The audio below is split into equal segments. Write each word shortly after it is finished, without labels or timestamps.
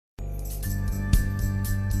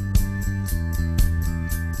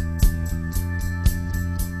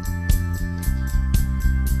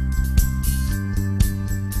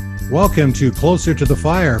Welcome to Closer to the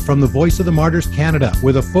Fire from the Voice of the Martyrs Canada,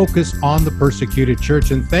 with a focus on the persecuted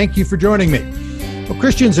church. And thank you for joining me. Well,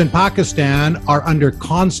 Christians in Pakistan are under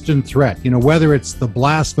constant threat, whether it's the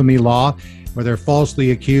blasphemy law, where they're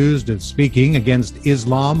falsely accused of speaking against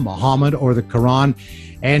Islam, Muhammad, or the Quran,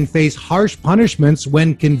 and face harsh punishments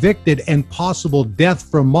when convicted and possible death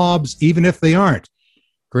from mobs, even if they aren't.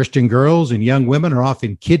 Christian girls and young women are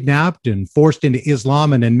often kidnapped and forced into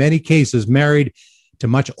Islam, and in many cases married to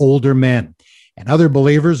much older men. And other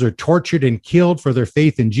believers are tortured and killed for their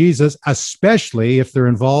faith in Jesus, especially if they're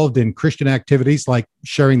involved in Christian activities like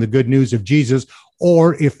sharing the good news of Jesus,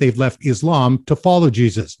 or if they've left Islam to follow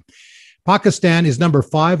Jesus. Pakistan is number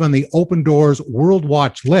 5 on the Open Doors World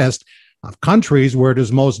Watch list of countries where it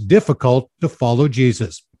is most difficult to follow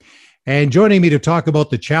Jesus. And joining me to talk about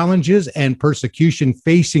the challenges and persecution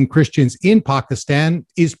facing Christians in Pakistan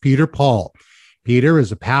is Peter Paul. Peter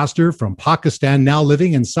is a pastor from Pakistan, now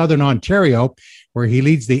living in Southern Ontario, where he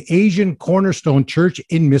leads the Asian Cornerstone Church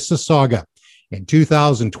in Mississauga. In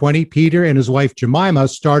 2020, Peter and his wife Jemima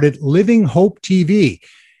started Living Hope TV,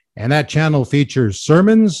 and that channel features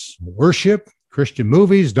sermons, worship, Christian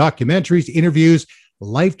movies, documentaries, interviews,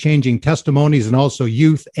 life-changing testimonies, and also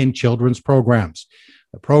youth and children's programs.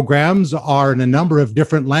 The programs are in a number of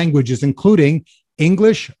different languages, including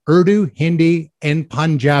English, Urdu, Hindi, and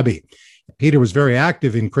Punjabi. Peter was very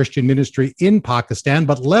active in Christian ministry in Pakistan,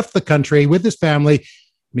 but left the country with his family,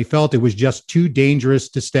 and he felt it was just too dangerous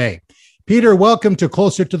to stay. Peter, welcome to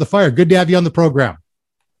Closer to the Fire. Good to have you on the program.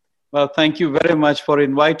 Well, thank you very much for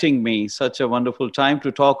inviting me. Such a wonderful time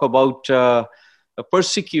to talk about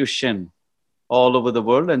persecution all over the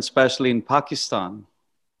world, and especially in Pakistan.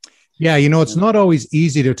 Yeah, it's not always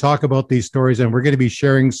easy to talk about these stories, and we're going to be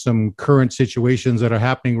sharing some current situations that are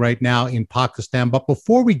happening right now in Pakistan. But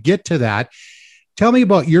before we get to that, tell me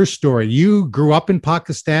about your story. You grew up in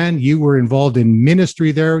Pakistan. You were involved in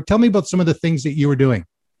ministry there. Tell me about some of the things that you were doing.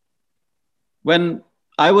 When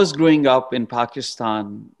I was growing up in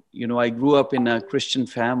Pakistan, I grew up in a Christian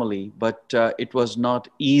family, but it was not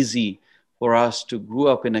easy for us to grow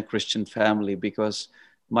up in a Christian family, because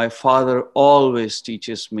my father always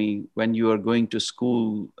teaches me, when you are going to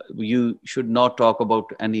school, you should not talk about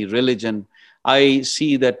any religion. I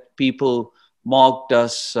see that people mocked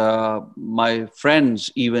us, my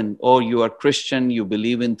friends even, oh, you are Christian, you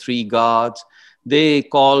believe in 3 gods. They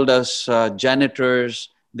called us janitors.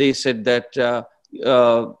 They said that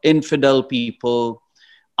infidel people,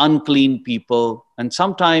 unclean people. And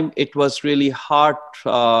sometimes it was really heart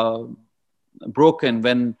broken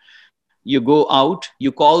when you go out,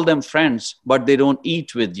 you call them friends, but they don't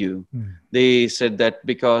eat with you. They said that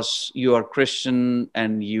because you are Christian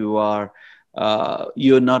and you're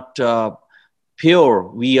not pure,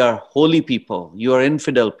 we are holy people, you are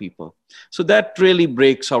infidel people. So that really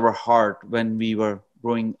breaks our heart when we were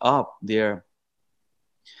growing up there.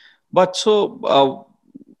 But so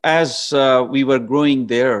as we were growing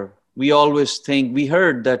there, we always we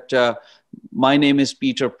heard that my name is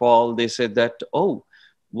Peter Paul. They said that, oh,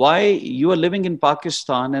 why you are living in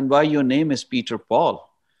Pakistan and why your name is Peter Paul?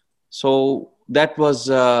 So that was,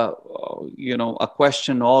 a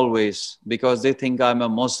question always, because they think I'm a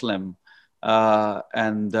Muslim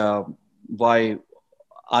and why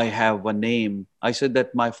I have a name. I said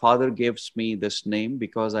that my father gives me this name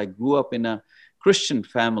because I grew up in a Christian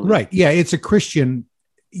family. Right. Yeah, it's a Christian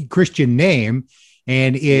name.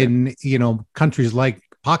 And in, countries like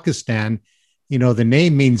Pakistan, the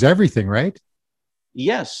name means everything, right?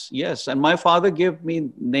 Yes. And my father gave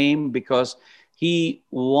me name because he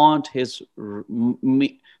want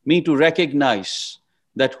me to recognize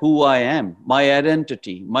that who I am, my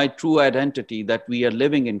identity, my true identity, that we are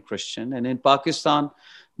living in Christian. And in Pakistan,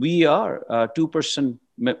 we are 2%,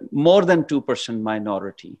 more than 2%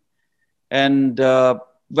 minority. And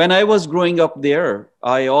when I was growing up there,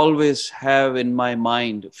 I always have in my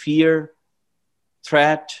mind fear,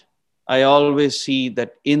 threat. I always see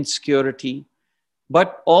that insecurity.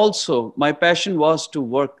 But also, my passion was to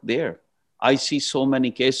work there. I see so many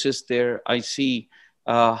cases there. I see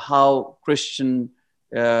how Christian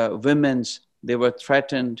women, they were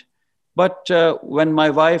threatened. But when my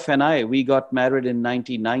wife and we got married in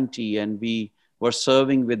 1990, and we were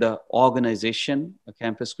serving with an organization, a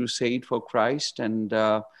Campus Crusade for Christ, and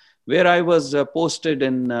where I was posted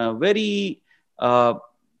in a very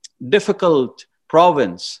difficult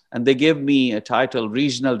province, and they gave me a title,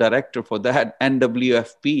 regional director for that,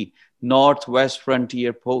 NWFP, Northwest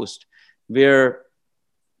Frontier Post, where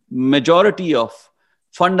majority of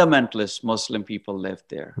fundamentalist Muslim people lived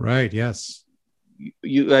there. Right, yes.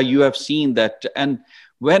 You have seen that. And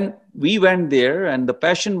when we went there, and the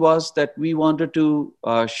passion was that we wanted to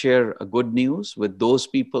share a good news with those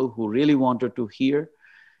people who really wanted to hear.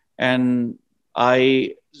 And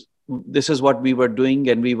this is what we were doing,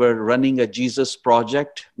 and we were running a Jesus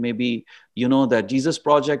Project. Maybe you know that Jesus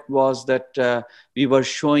Project was that we were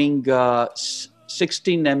showing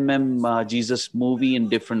 16 Jesus movie in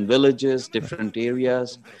different villages, different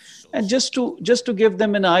areas, and just to give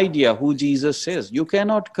them an idea who Jesus is. You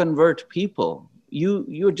cannot convert people.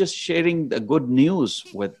 You're just sharing the good news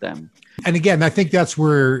with them. And again, I think that's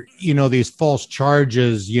where, these false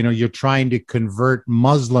charges, you're trying to convert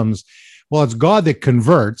Muslims. Well, it's God that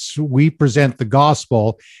converts. We present the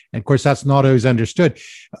gospel. And of course, that's not always understood.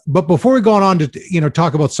 But before we go on to,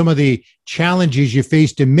 talk about some of the challenges you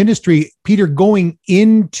faced in ministry, Peter, going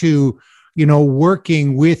into,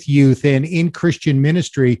 working with youth and in Christian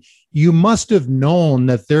ministry, you must have known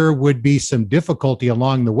that there would be some difficulty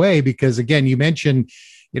along the way, because again, you mentioned,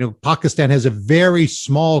 Pakistan has a very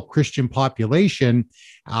small Christian population.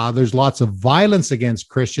 There's lots of violence against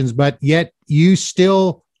Christians, but yet you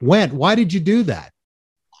still went. Why did you do that?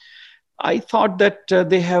 I thought that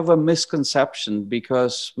they have a misconception,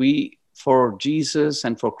 because for Jesus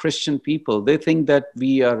and for Christian people, they think that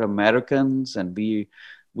we are Americans and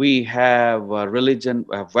we have a religion,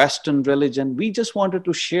 a Western religion. We just wanted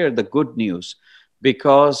to share the good news,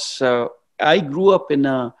 because I grew up in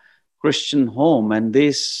a Christian home, and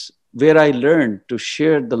this where I learned to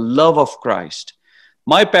share the love of Christ.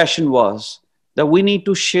 My passion was that we need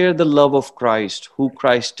to share the love of Christ, who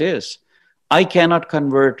Christ is. I cannot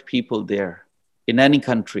convert people there in any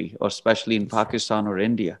country, or especially in Pakistan or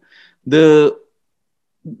India.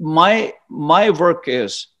 My work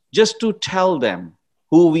is just to tell them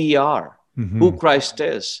who we are, who Christ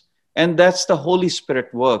is. And that's the Holy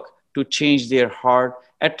Spirit work, to change their heart.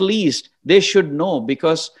 At least they should know,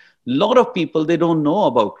 because a lot of people, they don't know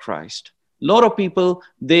about Christ. A lot of people,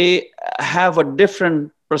 they have a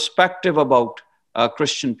different perspective about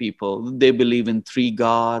Christian people. They believe in 3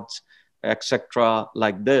 gods, etc.,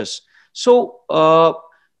 like this. So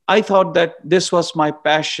I thought that this was my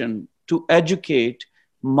passion, to educate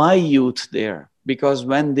my youth there, because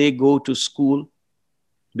when they go to school,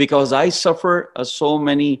 because I suffer so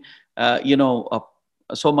much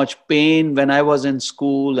pain when I was in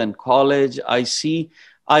school and college.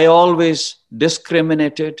 I always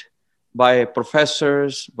discriminated by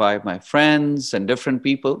professors, by my friends and different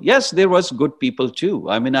people. Yes, there was good people too.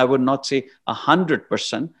 I mean, I would not say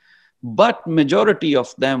 100%, but majority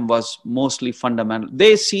of them was mostly fundamental.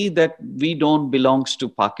 They see that we don't belong to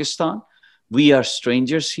Pakistan. We are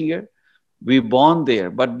strangers here. We born there,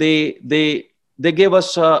 but they give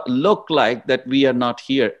us a look like that we are not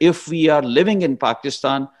here. If we are living in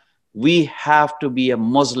Pakistan, we have to be a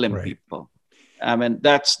Muslim people. I mean,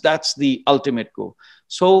 that's the ultimate goal.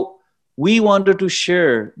 So we wanted to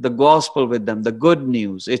share the gospel with them, the good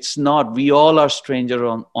news. It's not, we all are strangers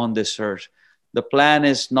on this earth. The plan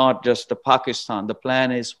is not just the Pakistan. The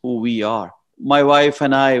plan is who we are. My wife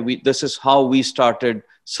and I, this is how we started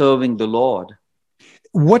serving the Lord.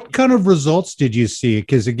 What kind of results did you see?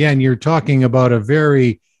 Because again, you're talking about a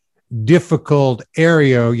very difficult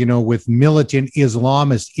area, with militant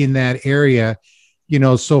Islamists in that area,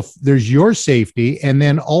 so there's your safety, and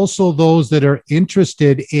then also those that are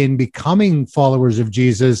interested in becoming followers of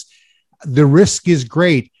Jesus. The risk is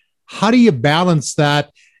great. How do you balance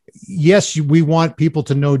that? Yes, we want people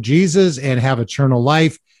to know Jesus and have eternal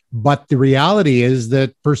life, but the reality is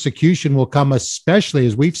that persecution will come, especially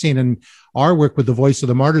as we've seen in our work with the Voice of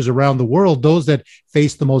the Martyrs around the world. Those that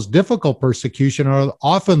face the most difficult persecution are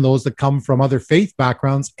often those that come from other faith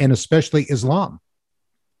backgrounds, and especially Islam.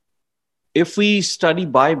 If we study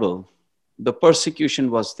Bible, the persecution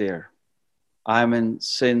was there. I mean,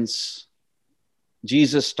 since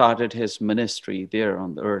Jesus started his ministry there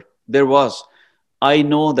on the earth, I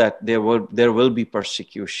know that there will be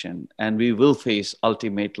persecution, and we will face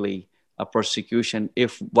ultimately a persecution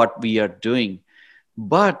if what we are doing.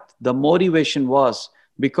 But the motivation was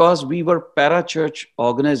because we were parachurch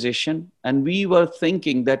organization, and we were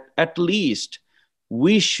thinking that at least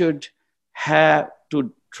we should have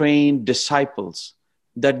to train disciples,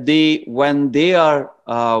 that when they are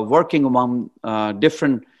working among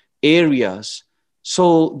different areas,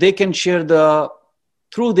 so they can share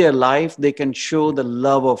through their life, they can show the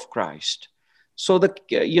love of Christ. So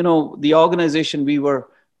the organization we were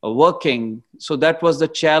working, so that was the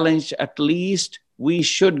challenge. At least we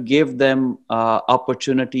should give them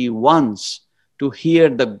opportunity once to hear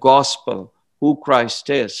the gospel, who Christ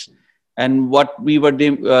is. And what we were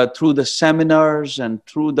doing through the seminars and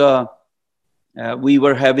through we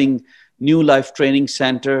were having New Life Training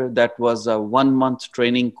Center. That was a 1-month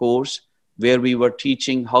training course where we were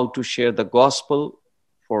teaching how to share the gospel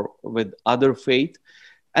with other faith.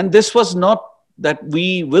 And this was not that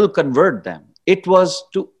we will convert them. It was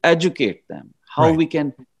to educate them how we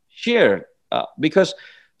can share. Because,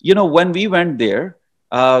 when we went there,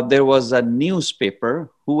 there was a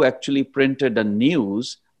newspaper who actually printed a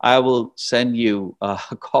news. I will send you a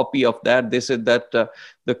copy of that. They said that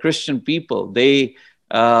the Christian people, they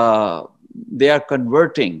are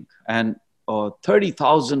converting, and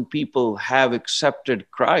 30,000 people have accepted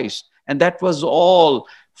Christ. And that was all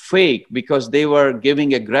fake, because they were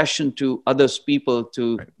giving aggression to others people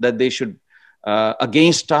that they should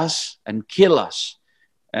against us and kill us.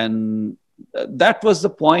 And that was the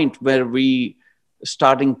point where we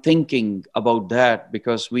starting thinking about that,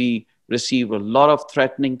 because we received a lot of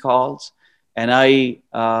threatening calls. And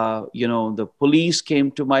the police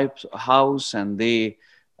came to my house, and they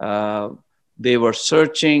were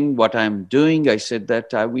searching what I'm doing. I said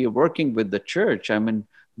that we are working with the church. I mean,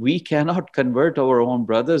 we cannot convert our own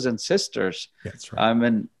brothers and sisters. That's right. I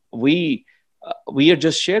mean, we are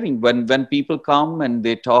just sharing. When people come and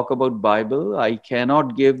they talk about Bible, I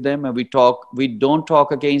cannot give them. And we don't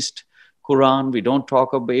talk against Quran. We don't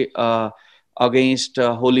talk about against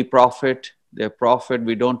Holy Prophet, their prophet.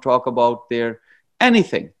 We don't talk about their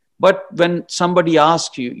anything. But when somebody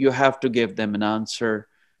asks you, you have to give them an answer.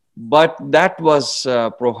 But that was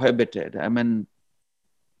prohibited. I mean,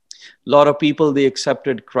 a lot of people, they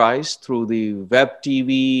accepted Christ through the web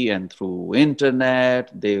TV and through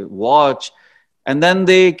internet. They watch, and then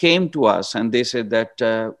they came to us and they said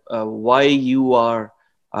that why you are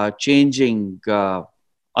changing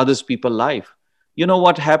others people's life. You know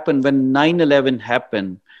what happened when 9/11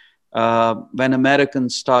 happened? When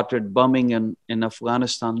Americans started bombing in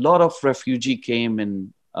Afghanistan, a lot of refugees came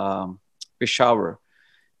in Peshawar.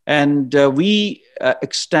 And we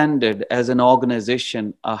extended as an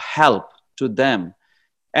organization a help to them.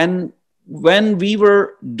 And when we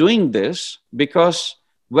were doing this, because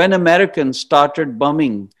when Americans started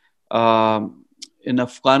bombing in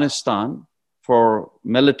Afghanistan for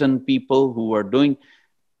militant people who were doing,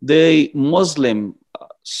 the Muslim,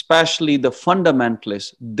 especially the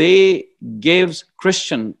fundamentalists, they gave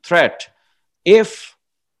Christian threat. If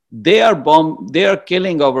they are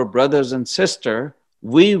killing our brothers and sisters,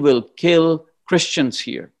 we will kill Christians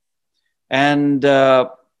here. And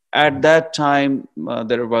at that time,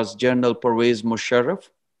 there was General Pervez Musharraf,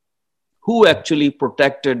 who actually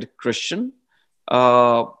protected Christian.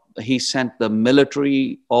 He sent the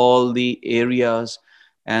military all the areas,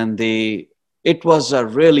 and it was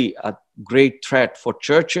really a great threat for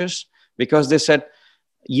churches, because they said,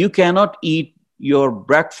 you cannot eat your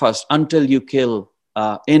breakfast until you kill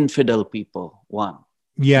infidel people, one.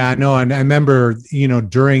 Yeah, no, and I remember,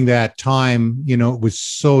 during that time, it was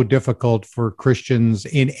so difficult for Christians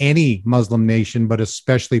in any Muslim nation, but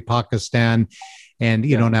especially Pakistan and,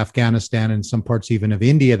 in Afghanistan and some parts even of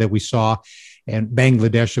India that we saw, and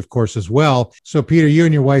Bangladesh, of course, as well. So, Peter, you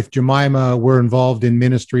and your wife, Jemima, were involved in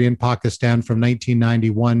ministry in Pakistan from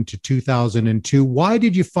 1991 to 2002. Why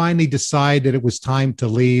did you finally decide that it was time to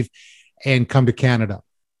leave and come to Canada?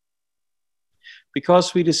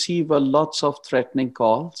 Because we receive lots of threatening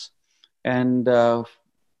calls, and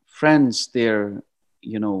friends there,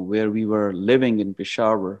 where we were living in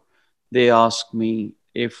Peshawar, they asked me,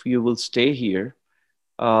 if you will stay here,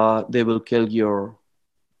 they will kill your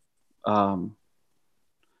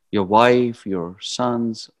wife, your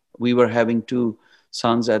sons. We were having 2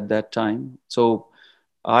 sons at that time. So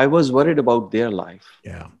I was worried about their life.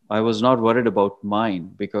 Yeah. I was not worried about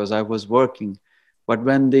mine, because I was working. But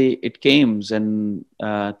when it came and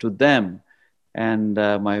to them, and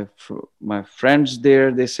my friends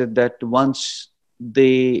there, they said that once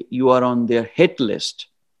you are on their hit list,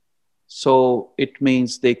 so it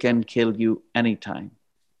means they can kill you anytime.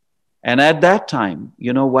 And at that time,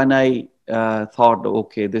 when I thought,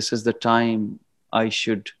 okay, this is the time I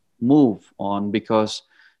should move on, because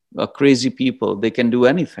crazy people, they can do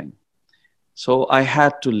anything. So I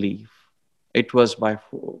had to leave. It was by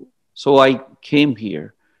force. So I came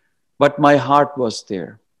here, but my heart was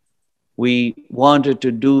there. We wanted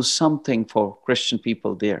to do something for Christian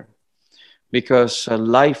people there, because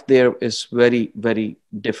life there is very, very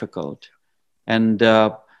difficult. And,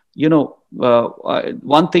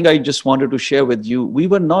 one thing I just wanted to share with you, we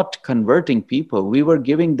were not converting people. We were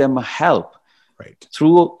giving them a help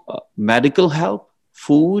through medical help,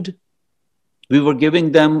 food. We were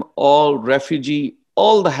giving them all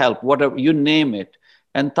the help, whatever, you name it.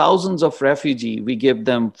 And thousands of refugees, we give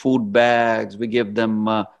them food bags, we give them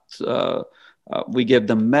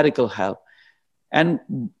medical help. And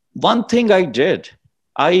one thing I did,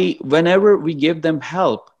 whenever we give them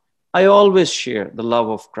help, I always share the love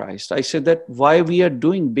of Christ. I said that why we are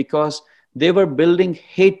doing, because they were building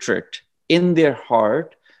hatred in their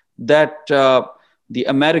heart that the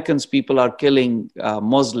Americans people are killing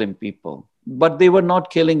Muslim people. But they were not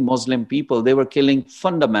killing Muslim people. They were killing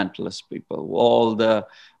fundamentalist people, all the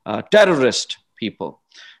terrorist people.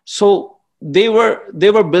 So they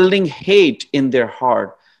were building hate in their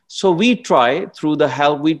heart. So we try through the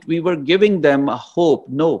help, we were giving them a hope.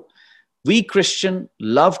 No, we Christian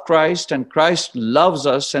love Christ and Christ loves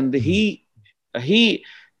us. And he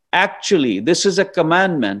actually, this is a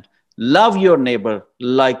commandment, love your neighbor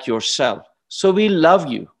like yourself. So we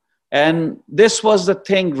love you. And this was the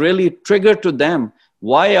thing really triggered to them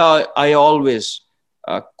why I always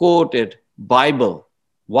quoted Bible,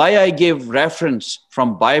 why I give reference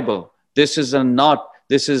from Bible. This is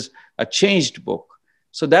a changed book.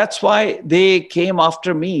 So that's why they came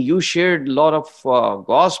after me. You shared a lot of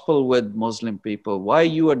gospel with Muslim people. Why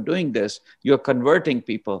you are doing this? You're converting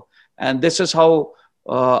people. And this is how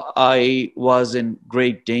I was in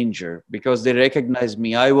great danger, because they recognized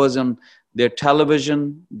me. I was on their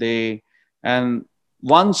television. And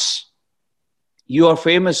once you are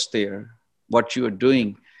famous there, what you are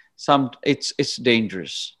doing, it's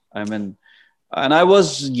dangerous. I mean, and I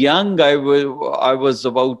was young. I was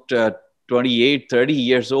about 28, 30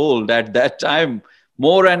 years old at that time,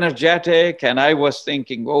 more energetic. And I was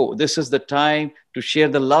thinking, oh, this is the time to share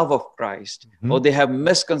the love of Christ. Mm-hmm. Oh, they have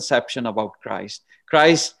misconception about Christ.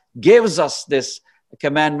 Christ gives us this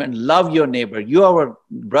commandment, love your neighbor. You are our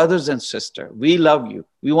brothers and sisters. We love you.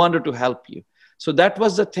 We wanted to help you. So that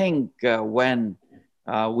was the thing when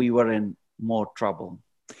we were in more trouble.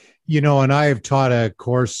 You know, and I have taught a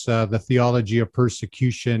course, the theology of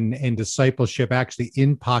persecution and discipleship, actually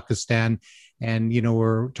in Pakistan. And, you know,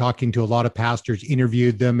 we're talking to a lot of pastors,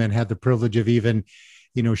 interviewed them, and had the privilege of even,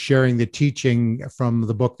 you know, sharing the teaching from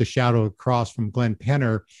the book, The Shadow of the Cross from Glenn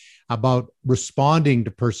Penner, about responding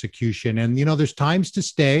to persecution. And, you know, there's times to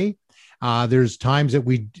stay. There's times that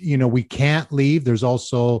we can't leave. There's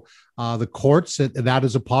also the courts, that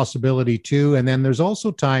is a possibility too. And then there's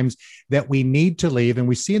also times that we need to leave. And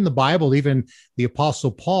we see in the Bible, even the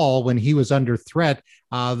Apostle Paul, when he was under threat,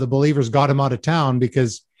 the believers got him out of town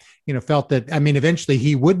because, you know, felt that, I mean, eventually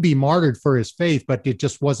he would be martyred for his faith, but it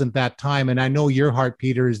just wasn't that time. And I know your heart,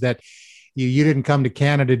 Peter, is that you didn't come to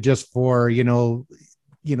Canada just for, you know,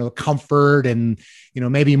 comfort and, you know,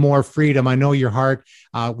 maybe more freedom. I know your heart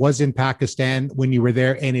was in Pakistan when you were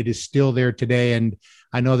there, and it is still there today. And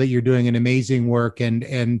I know that you're doing an amazing work.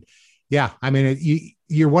 And yeah, I mean,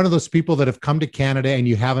 you're one of those people that have come to Canada and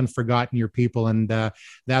you haven't forgotten your people. And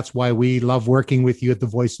that's why we love working with you at the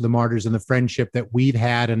Voice of the Martyrs and the friendship that we've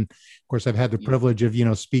had. And of course, I've had the privilege of, you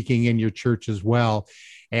know, speaking in your church as well.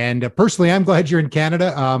 And personally, I'm glad you're in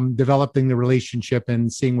Canada, developing the relationship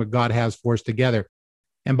and seeing what God has for us together.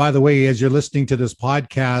 And by the way, as you're listening to this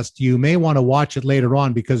podcast, you may want to watch it later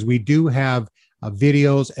on, because we do have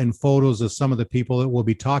videos and photos of some of the people that we'll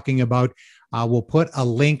be talking about. We'll put a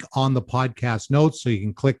link on the podcast notes so you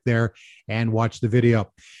can click there and watch the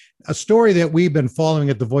video. A story that we've been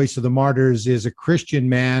following at the Voice of the Martyrs is a Christian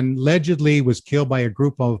man allegedly was killed by a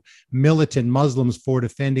group of militant Muslims for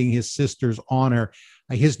defending his sister's honor.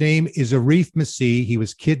 His name is Arif Masih. He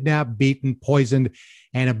was kidnapped, beaten, poisoned,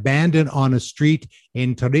 and abandoned on a street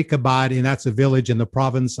in Tariqabad, and that's a village in the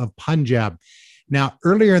province of Punjab. Now,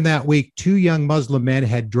 earlier in that week, 2 young Muslim men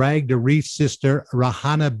had dragged Arif's sister,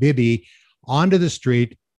 Rahana Bibi, onto the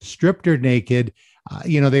street, stripped her naked.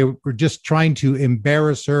 They were just trying to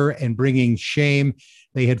embarrass her and bringing shame.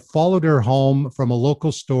 They had followed her home from a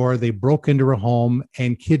local store. They broke into her home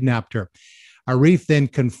and kidnapped her. Arif then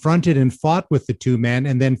confronted and fought with the 2 men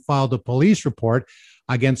and then filed a police report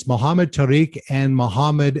against Muhammad Tariq and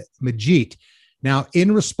Muhammad Majid. Now,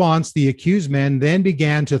 in response, the accused men then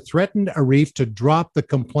began to threaten Arif to drop the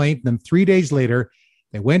complaint. And then 3 days later,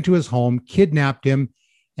 they went to his home, kidnapped him,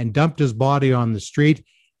 and dumped his body on the street.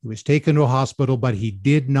 He was taken to a hospital, but he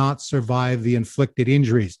did not survive the inflicted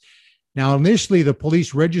injuries. Now, initially, the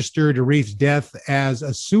police registered Arif's death as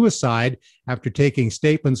a suicide after taking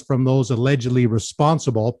statements from those allegedly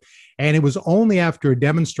responsible. And it was only after a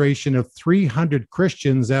demonstration of 300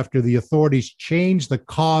 Christians after the authorities changed the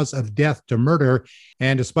cause of death to murder.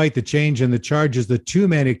 And despite the change in the charges, the 2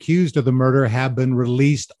 men accused of the murder have been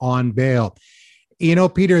released on bail. You know,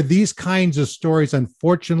 Peter, these kinds of stories,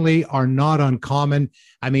 unfortunately, are not uncommon.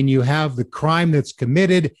 I mean, you have the crime that's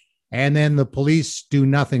committed, and then the police do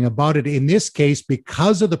nothing about it. In this case,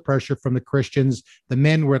 because of the pressure from the Christians, the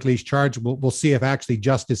men were at least charged. We'll see if actually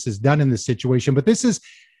justice is done in this situation. But this is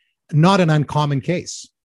not an uncommon case.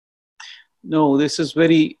 No, this is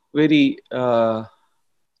very, very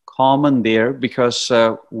common there, because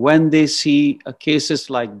when they see cases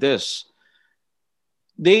like this,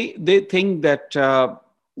 they think that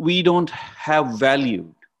we don't have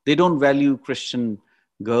value. They don't value Christian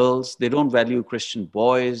girls. They don't value Christian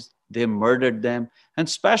boys. They murdered them. And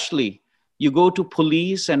especially, you go to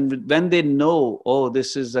police, and when they know, oh,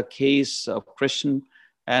 this is a case of Christian,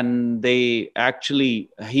 and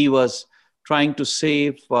he was trying to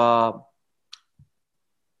save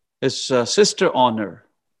his sister honor.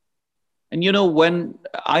 And when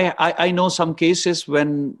I know some cases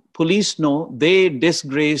when police know, they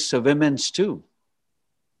disgrace women's too.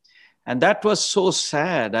 And that was so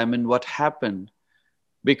sad. I mean, what happened?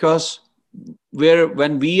 Because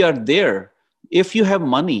when we are there, if you have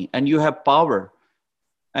money and you have power,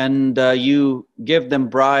 and you give them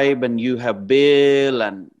bribe, and you have bail,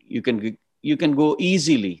 and you can go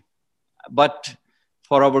easily. But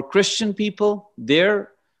for our Christian people,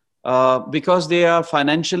 because they are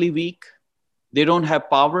financially weak, they don't have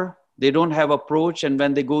power, they don't have approach, and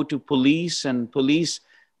when they go to police, and police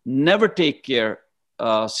never take care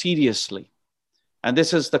seriously. And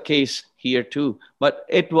this is the case here too. But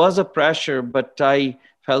it was a pressure, but I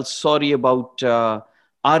felt sorry about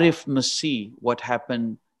Arif Masih, what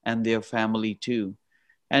happened, and their family too.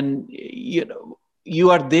 And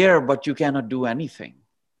you are there, but you cannot do anything.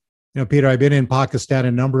 Peter, I've been in Pakistan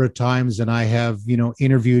a number of times, and I have,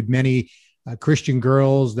 interviewed many Christian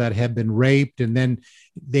girls that have been raped, and then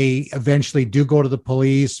they eventually do go to the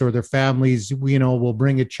police, or their families, will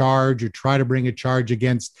bring a charge or try to bring a charge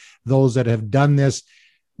against those that have done this.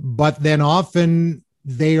 But then often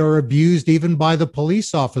they are abused even by the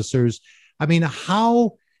police officers. I mean,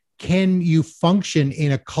 how can you function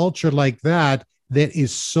in a culture like that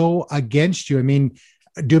is so against you? I mean,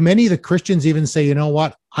 do many of the Christians even say, you know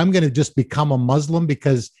what, I'm going to just become a Muslim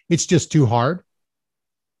because it's just too hard?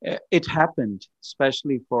 It happened,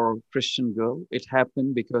 especially for a Christian girl. It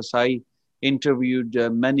happened because I interviewed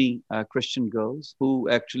many Christian girls who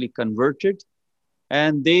actually converted,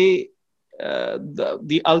 and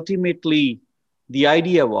ultimately the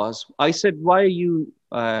idea was, I said, why you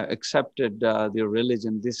accepted their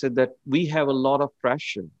religion? They said that we have a lot of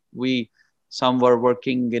pressure. Some were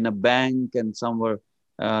working in a bank, and some were,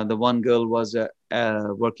 the one girl was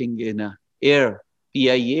working in a air,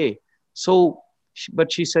 PIA.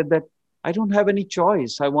 But she said that I don't have any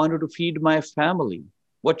choice. I wanted to feed my family.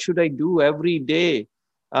 What should I do? Every day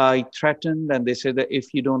I threatened, and they said that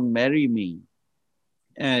if you don't marry me,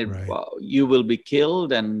 and right, you will be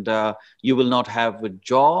killed, and you will not have a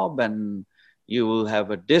job, and you will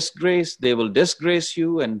have a disgrace. They will disgrace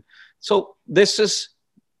you. And so this is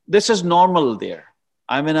normal there.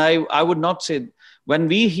 I mean, I would not say, when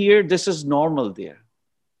we hear, this is normal there.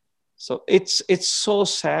 So it's so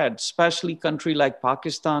sad, especially country like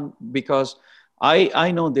Pakistan, because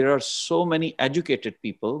I know there are so many educated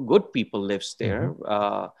people, good people lives there,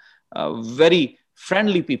 very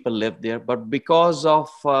friendly people live there. But because of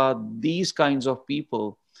these kinds of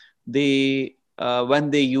people, when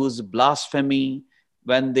they use blasphemy,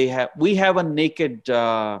 we have a naked,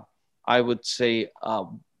 I would say,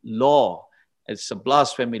 law. It's a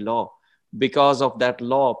blasphemy law. Because of that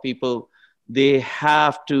law, people, they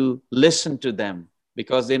have to listen to them,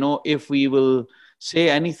 because they know if we will say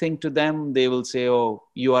anything to them, they will say, oh,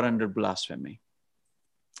 you are under blasphemy.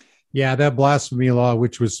 Yeah, that blasphemy law,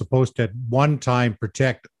 which was supposed to at one time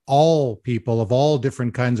protect all people of all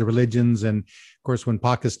different kinds of religions. And of course, when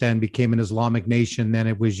Pakistan became an Islamic nation, then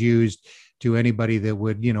it was used to anybody that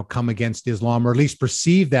would, come against Islam, or at least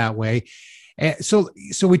perceive that way. So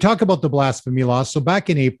we talk about the blasphemy law. So back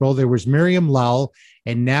in April, there was Miriam Lal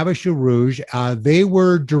and Navish Arouj. They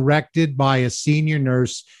were directed by a senior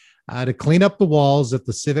nurse to clean up the walls at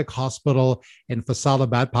the Civic Hospital in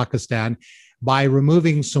Faisalabad, Pakistan, by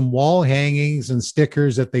removing some wall hangings and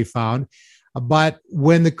stickers that they found. But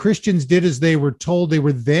when the Christians did as they were told, they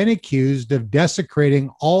were then accused of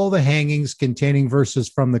desecrating all the hangings containing verses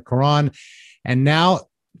from the Quran. And now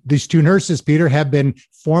these two nurses, Peter, have been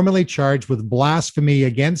formally charged with blasphemy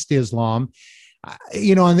against Islam.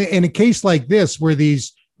 In a case like this, where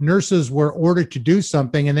these nurses were ordered to do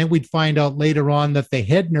something, and then we'd find out later on that the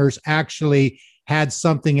head nurse actually had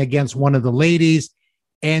something against one of the ladies,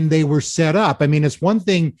 and they were set up. I mean, it's one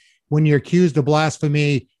thing when you're accused of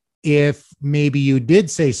blasphemy if maybe you did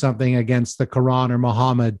say something against the Quran or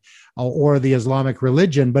Muhammad or the Islamic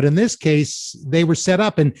religion, but in this case, they were set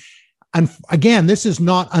up. And again, this is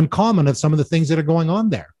not uncommon of some of the things that are going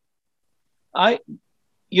on there. When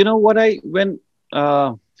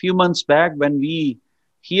a few months back, when we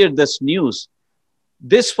hear this news,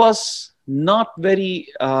 this was not very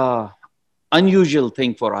unusual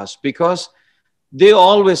thing for us because they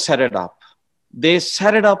always set it up. They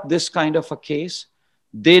set it up this kind of a case.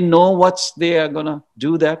 They know what's they are going to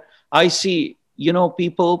do that. I see,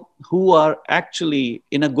 people who are actually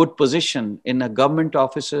in a good position in a government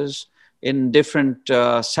offices, in different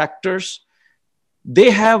sectors, they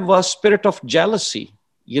have a spirit of jealousy,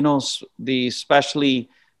 especially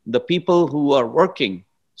the people who are working.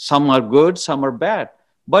 Some are good, some are bad.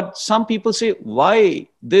 But some people say, why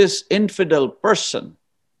this infidel person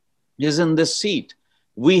is in this seat?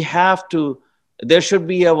 There should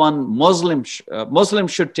be Muslim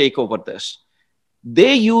should take over this.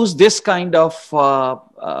 They use this kind of a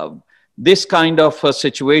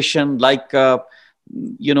situation like,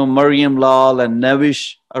 Maryam Lal and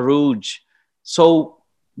Navish Aruj. So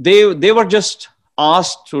they were just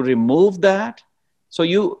asked to remove that. So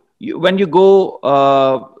when you go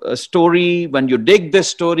a story, when you dig this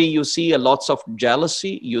story, you see lots of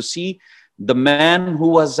jealousy. You see the man who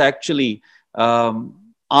was actually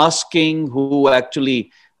asking, who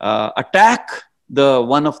actually attack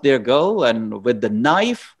one of their girl and with the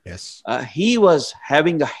knife. Yes. He was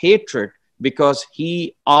having a hatred because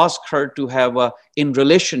he asked her to have in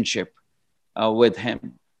relationship with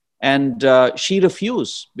him. And she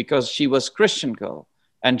refused because she was Christian girl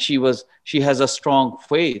and she has a strong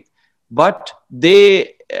faith. But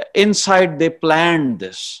inside they planned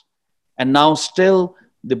this. And now still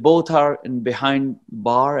they both are behind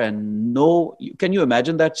bar and can you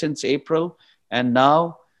imagine that since April? And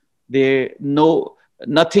now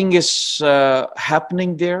nothing is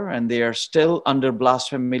happening there and they are still under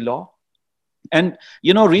blasphemy law. And,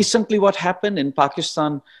 recently what happened in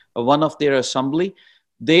Pakistan, one of their assembly,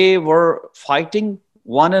 they were fighting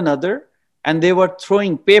one another and they were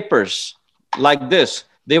throwing papers like this.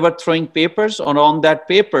 They were throwing papers, and on that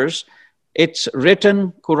papers, it's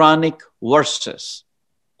written Quranic verses.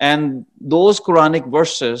 And those Quranic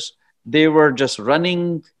verses, they were just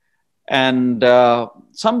running. And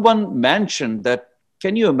someone mentioned that,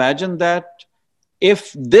 can you imagine that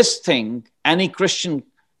if this thing any Christian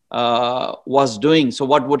was doing, so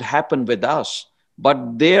what would happen with us?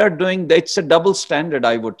 But they are doing, it's a double standard,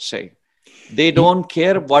 I would say. They don't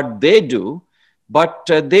care what they do, but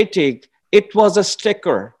it was a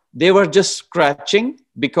sticker. They were just scratching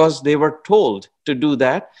because they were told to do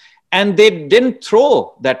that. And they didn't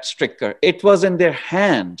throw that sticker. It was in their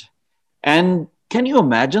hand. And can you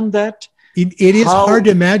imagine that? It is hard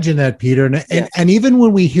to imagine that, Peter. And even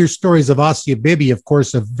when we hear stories of Asia Bibi, of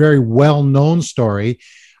course, a very well-known story,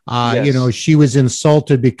 Yes. She was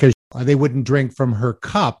insulted because they wouldn't drink from her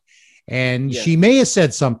cup. And Yes. she may have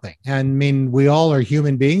said something. I mean, we all are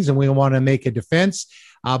human beings and we want to make a defense.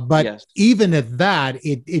 But Yes. even at that,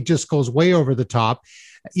 it just goes way over the top.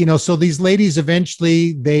 So these ladies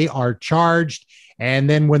eventually, they are charged. And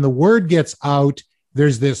then when the word gets out,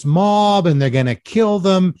 there's this mob and they're going to kill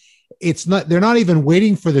them. They're not even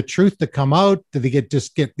waiting for the truth to come out. They've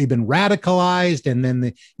been radicalized. And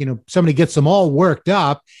then, somebody gets them all worked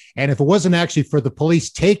up. And if it wasn't actually for the police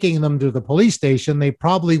taking them to the police station, they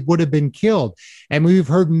probably would have been killed. And we've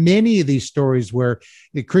heard many of these stories where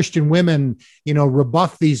the Christian women,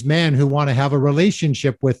 rebuff these men who want to have a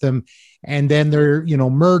relationship with them. And then they're,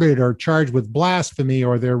 murdered or charged with blasphemy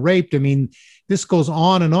or they're raped. I mean, this goes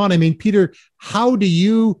on and on. I mean, Peter, how do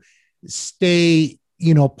you stay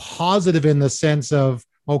positive in the sense of,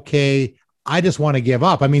 okay, I just want to give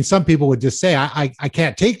up? I mean, some people would just say, I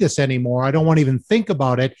can't take this anymore. I don't want to even think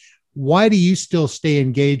about it. Why do you still stay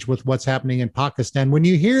engaged with what's happening in Pakistan when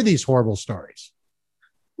you hear these horrible stories?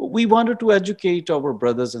 We wanted to educate our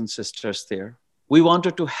brothers and sisters there. We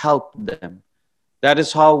wanted to help them. That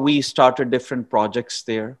is how we started different projects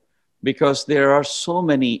there, because there are so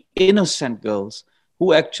many innocent girls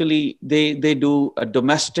who actually, they do a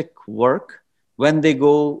domestic work. When they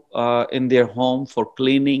go in their home for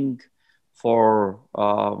cleaning, for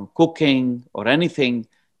cooking or anything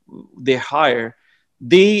they hire,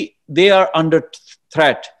 they are under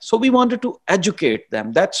threat. So we wanted to educate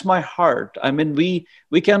them. That's my heart. I mean,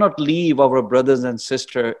 we cannot leave our brothers and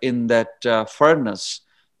sisters in that furnace.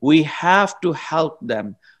 We have to help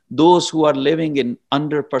them, those who are living in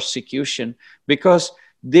under persecution, because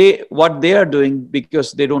what they are doing,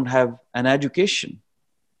 because they don't have an education.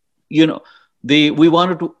 We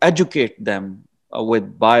wanted to educate them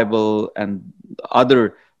with Bible and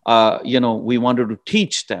other, we wanted to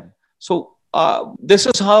teach them. So this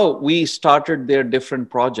is how we started their different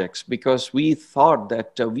projects, because we thought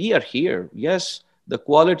that we are here. Yes, the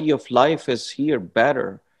quality of life is here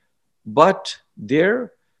better, but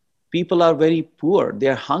their people are very poor.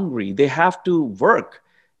 They're hungry. They have to work.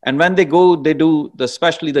 And when they go, they do,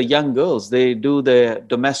 especially the young girls, they do the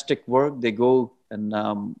domestic work. They go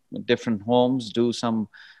in different homes, do some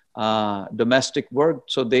domestic work.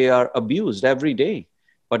 So they are abused every day,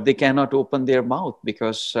 but they cannot open their mouth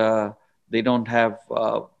because they don't have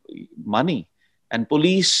money. And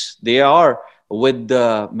police, they are with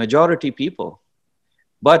the majority people.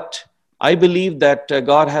 But I believe that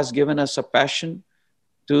God has given us a passion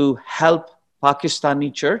to help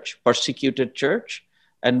Pakistani church, persecuted church,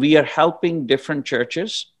 and we are helping different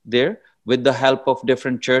churches there with the help of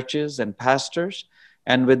different churches and pastors,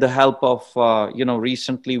 and with the help of,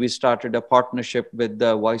 recently we started a partnership with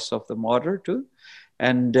the Voice of the Martyr too.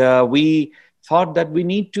 And we thought that we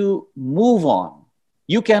need to move on.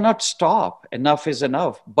 You cannot stop. Enough is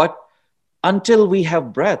enough. But until we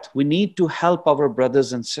have breath, we need to help our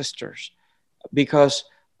brothers and sisters, because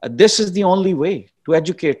this is the only way to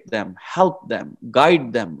educate them, help them,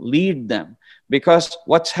 guide them, lead them. Because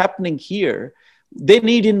what's happening here, they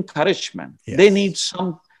need encouragement. Yes. They need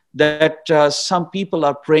some people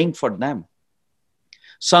are praying for them.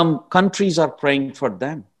 Some countries are praying for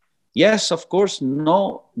them. Yes, of course,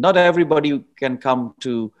 no, not everybody can come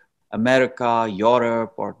to America,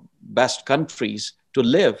 Europe, or best countries to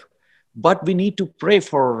live. But we need to pray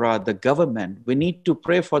for the government. We need to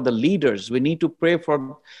pray for the leaders. We need to pray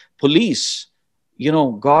for police.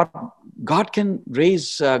 God can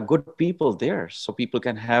raise good people there, so people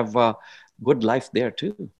can have a good life there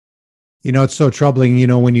too. It's so troubling,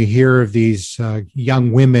 when you hear of these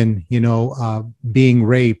young women, being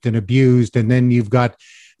raped and abused, and then you've got,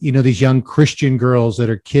 these young Christian girls that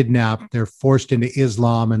are kidnapped, they're forced into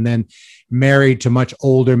Islam and then married to much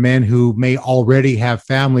older men who may already have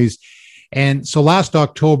families. And so last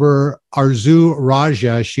October, Arzu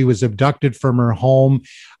Raja, she was abducted from her home.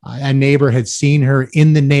 A neighbor had seen her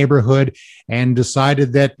in the neighborhood and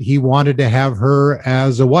decided that he wanted to have her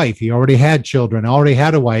as a wife. He already had children, already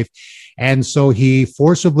had a wife. And so he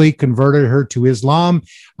forcibly converted her to Islam.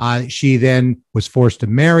 She then was forced to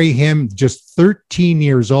marry him, just 13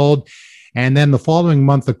 years old. And then the following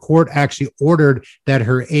month, the court actually ordered that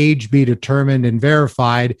her age be determined and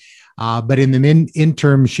verified. But in the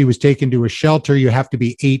interim, she was taken to a shelter. You have to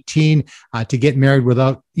be 18 to get married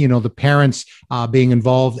without, the parents being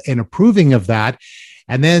involved and approving of that.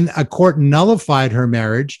 And then a court nullified her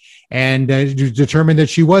marriage and determined that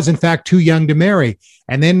she was, in fact, too young to marry.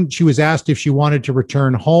 And then she was asked if she wanted to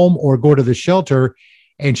return home or go to the shelter,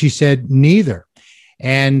 and she said neither.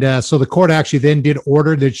 And so the court actually then did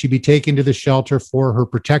order that she be taken to the shelter for her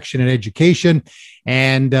protection and education.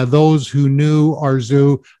 And those who knew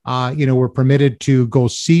Arzu, were permitted to go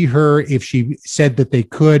see her if she said that they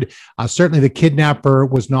could. Certainly the kidnapper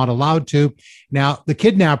was not allowed to. Now, the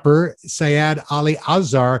kidnapper, Syed Ali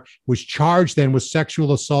Azhar, was charged then with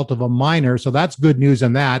sexual assault of a minor. So that's good news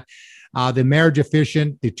on that. The marriage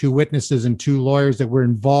officiant, the two witnesses and two lawyers that were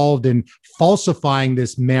involved in falsifying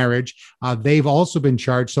this marriage, they've also been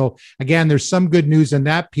charged. So again, there's some good news in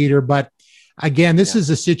that, Peter. But again, this is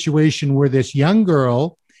a situation where this young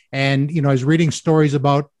girl, and, I was reading stories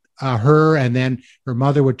about her, and then her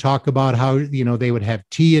mother would talk about how, they would have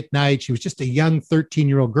tea at night. She was just a young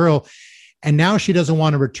 13-year-old girl. And now she doesn't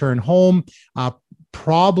want to return home.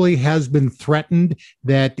 Probably has been threatened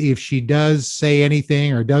that if she does say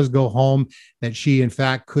anything or does go home, that she in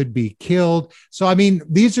fact could be killed. So, I mean,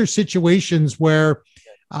 these are situations where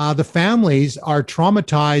the families are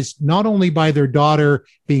traumatized, not only by their daughter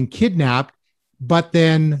being kidnapped, but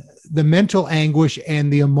then the mental anguish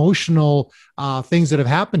and the emotional things that have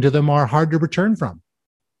happened to them are hard to return from.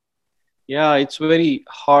 Yeah, it's very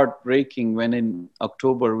heartbreaking when in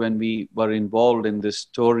October, when we were involved in this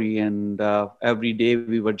story, and every day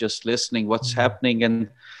we were just listening what's happening, and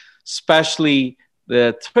especially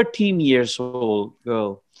the 13 years old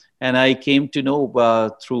girl. And I came to know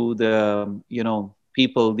through the,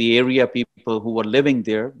 people, the area people who were living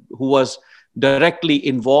there, who was directly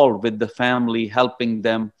involved with the family, helping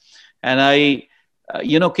them. And I,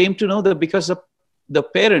 came to know that because of the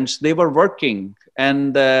parents, they were working.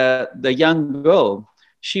 And the young girl,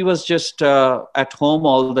 she was just at home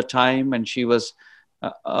all the time, and she was,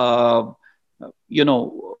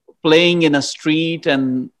 playing in a street,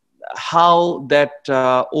 and how that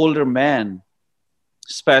older man,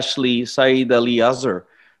 especially Syed Ali Azhar,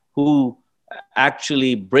 who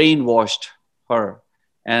actually brainwashed her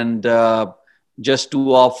and just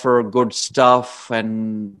to offer good stuff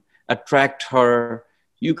and attract her.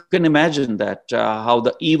 You can imagine that, how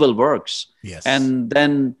the evil works. Yes. And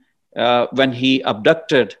then when he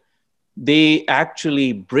abducted, they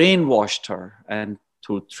actually brainwashed her, and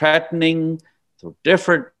through threatening, through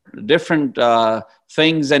different different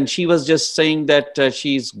things, and she was just saying that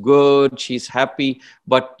she's good, she's happy,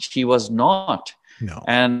 but she was not. No.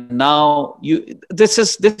 And now this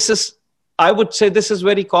is I would say this is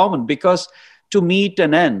very common, because to meet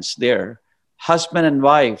an ends there, husband and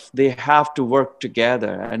wife, they have to work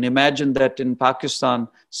together. And imagine that in Pakistan,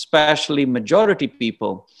 especially majority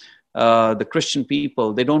people, the Christian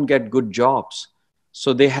people, they don't get good jobs.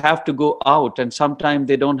 So they have to go out, and sometimes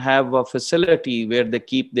they don't have a facility where they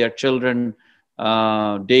keep their children,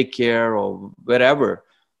 daycare or wherever.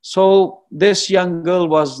 So this young girl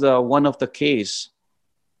was one of the case,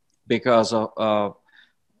 because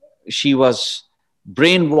she was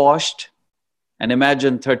brainwashed. And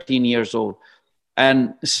imagine 13 years old.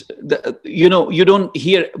 And you don't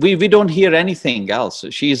hear, we don't hear anything else.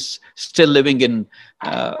 She's still living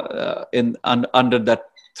under that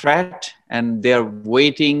threat, and they're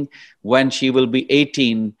waiting when she will be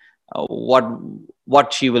 18,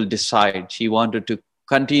 what she will decide. She wanted to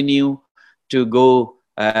continue to go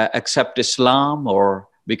accept Islam, or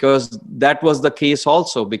because that was the case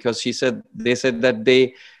also, because they said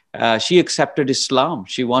that she accepted Islam.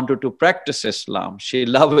 She wanted to practice Islam. She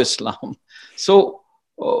loved Islam. So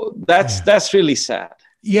that's really sad.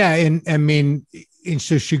 Yeah, and I mean, and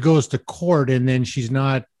so she goes to court, and then she's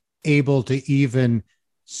not able to even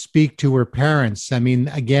speak to her parents. I mean,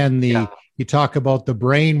 again, you talk about the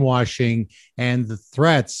brainwashing and the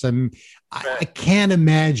threats. I can't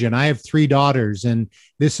imagine. I have 3 daughters, and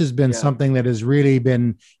this has been something that has really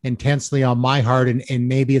been intensely on my heart. And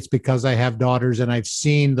maybe it's because I have daughters, and I've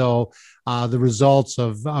seen, though, the results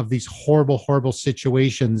of these horrible, horrible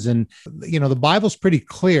situations. And, the Bible's pretty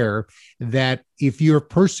clear that if you're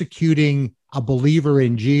persecuting a believer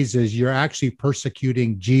in Jesus, you're actually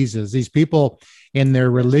persecuting Jesus. These people, in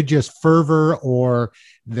their religious fervor, or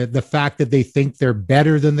the fact that they think they're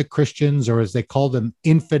better than the Christians, or as they call them,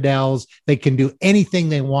 infidels, they can do anything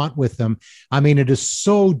they want with them. I mean, it is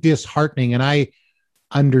so disheartening. And I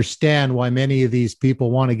understand why many of these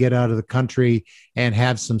people want to get out of the country and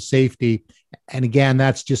have some safety. And again,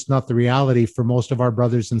 that's just not the reality for most of our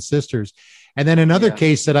brothers and sisters. And then another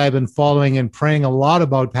case that I've been following and praying a lot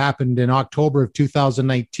about happened in October of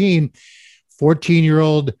 2019.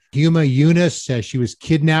 14-year-old Huma Yunus, she was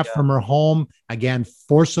kidnapped from her home, again,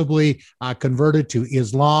 forcibly converted to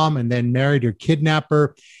Islam, and then married her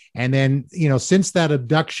kidnapper. And then, since that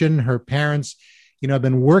abduction, her parents, have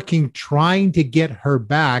been working, trying to get her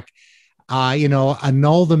back,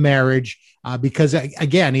 annul the marriage, because,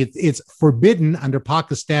 again, it's forbidden under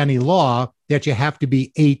Pakistani law that you have to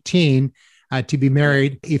be 18 to be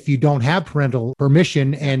married if you don't have parental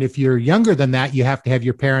permission. And if you're younger than that, you have to have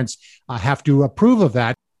your parents have to approve of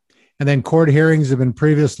that. And then court hearings have been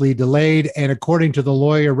previously delayed. And according to the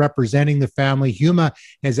lawyer representing the family, Huma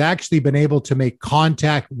has actually been able to make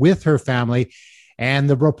contact with her family. And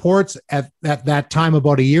the reports at that time,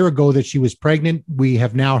 about a year ago, that she was pregnant, we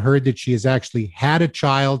have now heard that she has actually had a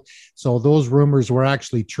child. So those rumors were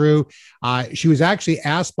actually true. She was actually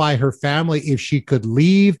asked by her family if she could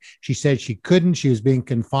leave. She said she couldn't. She was being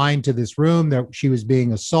confined to this room, that she was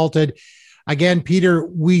being assaulted. Again, Peter,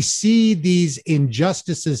 we see these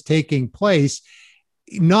injustices taking place.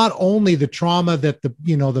 Not only the trauma that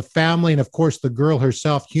the family, and of course the girl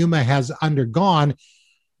herself, Huma, has undergone,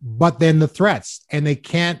 but then the threats, and they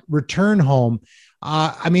can't return home.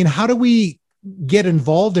 I mean, how do we get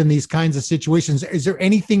involved in these kinds of situations? Is there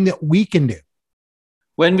anything that we can do?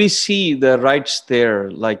 When we see the rights there,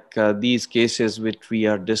 like these cases which we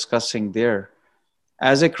are discussing there,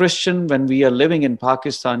 as a Christian, when we are living in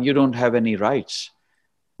Pakistan, you don't have any rights.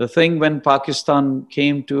 The thing, when Pakistan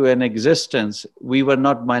came to an existence, we were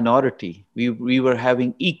not minority. We were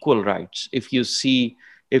having equal rights. If you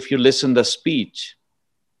listen the speech.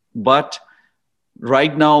 But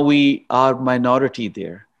right now we are minority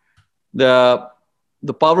there. The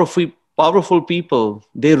powerful people,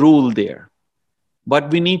 they rule there. But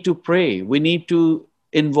we need to pray. We need to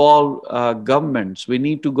involve governments. We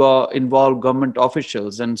need to involve government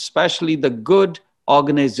officials, and especially the good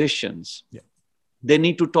organizations. Yeah. They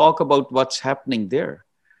need to talk about what's happening there.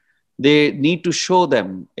 They need to show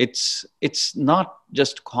them it's not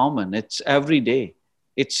just common. It's every day.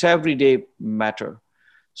 It's everyday matter.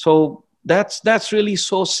 So that's really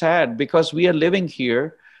so sad, because we are living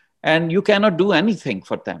here and you cannot do anything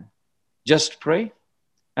for them. Just pray.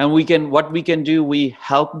 And what we can do, we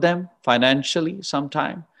help them financially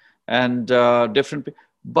sometime, and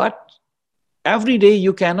but every day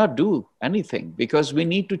you cannot do anything, because we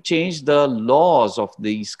need to change the laws of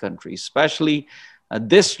these countries, especially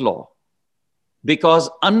this law, because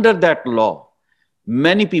under that law,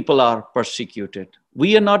 Many people are persecuted.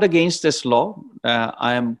 We are not against this law.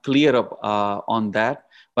 I am clear on that.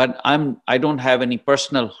 But I don't have any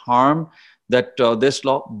personal harm that this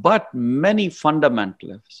law. But many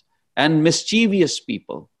fundamentalists and mischievous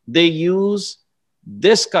people, they use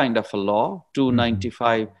this kind of a law,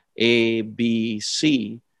 295 A, B,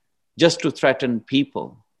 C, just to threaten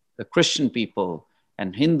people, the Christian people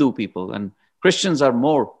and Hindu people. And Christians are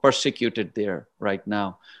more persecuted there right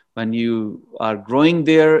now. When you are growing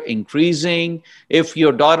there, increasing, if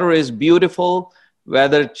your daughter is beautiful,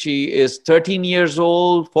 whether she is 13 years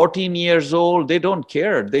old, 14 years old, they don't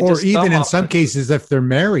care. They or just even in some cases, if they're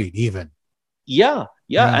married, even. Yeah.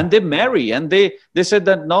 And they marry, and they said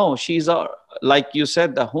that, no, she's like you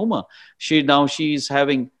said, the Huma, she's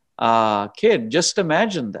having a kid. Just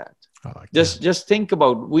imagine that. Just think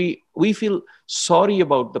about, we feel sorry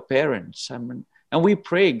about the parents. I mean, and we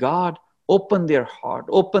pray, God, open their heart,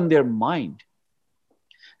 open their mind.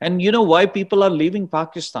 And you know why people are leaving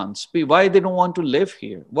Pakistan? Why they don't want to live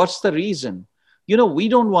here? What's the reason? We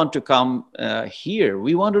don't want to come here.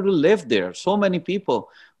 We wanted to live there. So many people.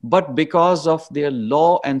 But because of their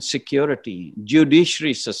law and security,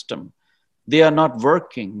 judiciary system, they are not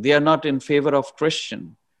working. They are not in favor of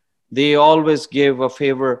Christian. They always give a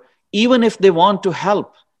favor, even if they want to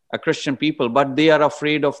help a Christian people, but they are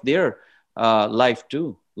afraid of their life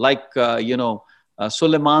too. Like,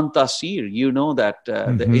 Suleiman Taseer, that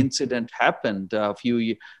the incident happened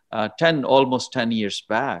almost 10 years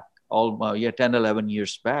back, 10, 11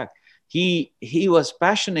 years back. He was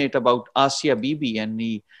passionate about Asia Bibi, and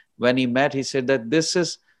when he met, he said that this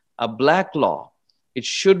is a black law. It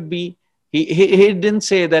should be, he didn't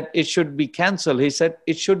say that it should be canceled. He said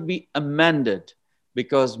it should be amended,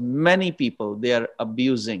 because many people, they are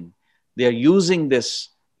abusing, they are using this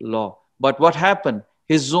law. But what happened?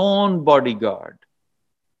 His own bodyguard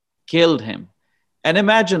killed him. And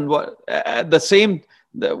imagine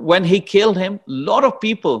when he killed him, a lot of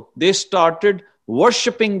people, they started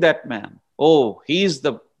worshiping that man. Oh, he's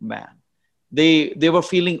the man. They were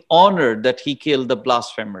feeling honored that he killed the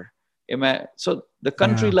blasphemer. So the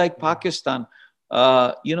country like Pakistan,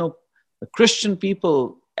 the Christian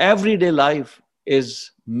people, everyday life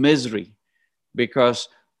is misery. Because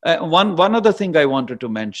one other thing I wanted to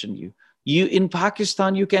mention you in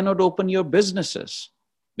Pakistan, you cannot open your businesses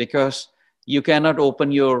because you cannot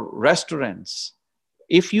open your restaurants.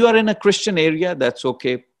 If you are in a Christian area, that's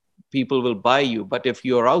okay. People will buy you. But if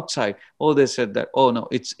you're outside, they said that, no,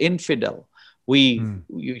 it's infidel.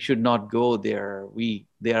 You should not go there.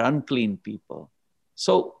 They are unclean people.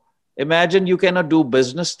 So imagine you cannot do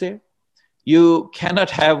business there. You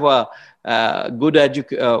cannot have good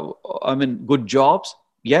jobs.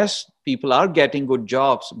 Yes, people are getting good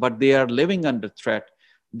jobs, but they are living under threat.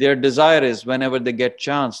 Their desire is whenever they get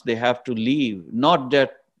chance, they have to leave, not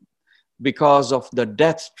that because of the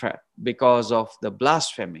death threat, because of the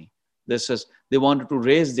blasphemy. They wanted to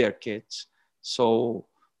raise their kids. So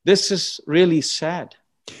this is really sad.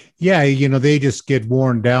 Yeah, they just get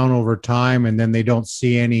worn down over time, and then they don't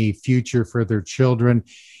see any future for their children.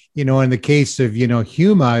 In the case of,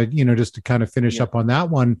 Huma, just to kind of finish up on that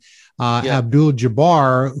one, Abdul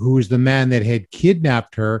Jabbar, who is the man that had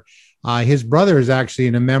kidnapped her, his brother is actually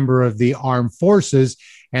a member of the armed forces,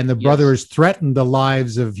 and the brother has threatened the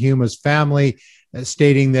lives of Huma's family,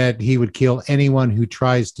 stating that he would kill anyone who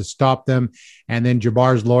tries to stop them. And then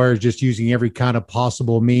Jabbar's lawyer is just using every kind of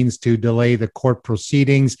possible means to delay the court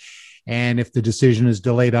proceedings. And if the decision is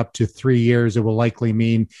delayed up to 3 years, it will likely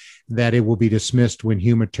mean that it will be dismissed when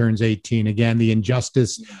Huma turns 18. Again, the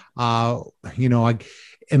injustice,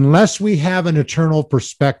 unless we have an eternal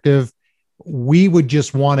perspective, we would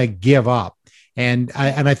just want to give up. And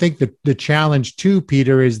I think that the challenge too,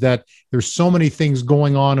 Peter, is that there's so many things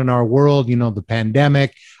going on in our world. The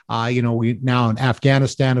pandemic. We now in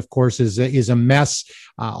Afghanistan, of course, is a mess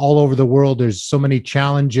all over the world. There's so many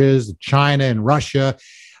challenges, China and Russia,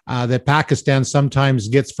 that Pakistan sometimes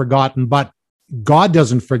gets forgotten, but God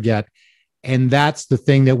doesn't forget. And that's the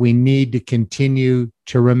thing that we need to continue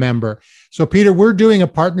to remember. So, Peter, we're doing a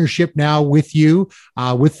partnership now with you,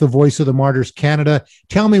 with the Voice of the Martyrs Canada.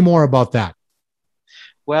 Tell me more about that.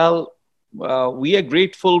 Well, we are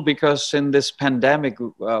grateful because in this pandemic,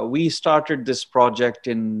 we started this project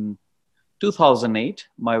in 2008.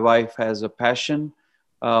 My wife has a passion,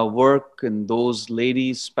 work, and those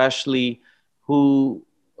ladies, especially who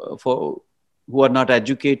are not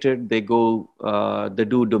educated, they do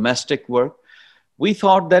domestic work. We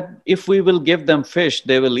thought that if we will give them fish,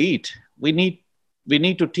 they will eat. We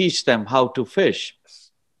need to teach them how to fish.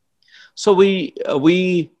 So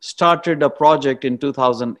we started a project in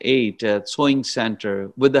 2008 at Sewing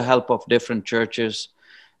Center with the help of different churches.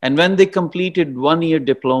 And when they completed 1-year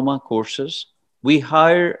diploma courses, we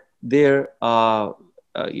hire their,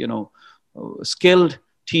 skilled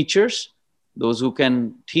teachers, those who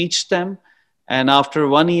can teach them. And after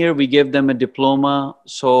 1 year, we give them a diploma,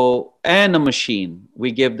 and a machine.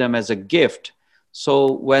 We give them as a gift.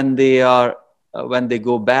 So when they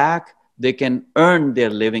go back, they can earn their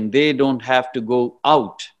living. They don't have to go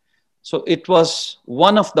out. So it was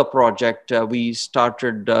one of the project we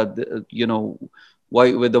started,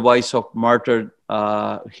 with the Voice of Martyr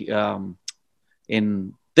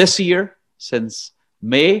in this year, since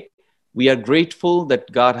May. We are grateful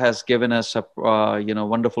that God has given us a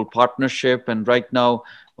wonderful partnership. And right now,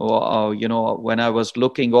 when I was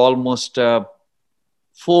looking, almost 4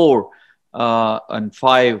 and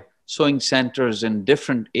 5 sewing centers in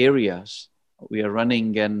different areas we are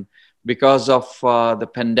running. And because of the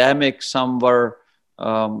pandemic, some were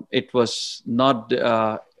it was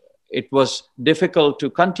difficult to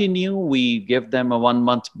continue. We give them a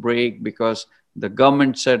 1-month break because the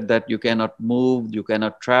government said that you cannot move, you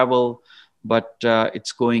cannot travel, but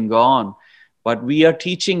it's going on. But we are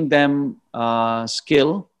teaching them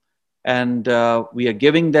skill, and we are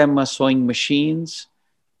giving them sewing machines.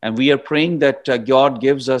 And we are praying that God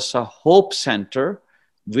gives us a hope center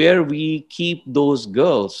where we keep those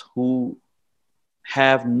girls who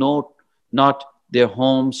have not their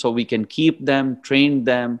home, so we can keep them, train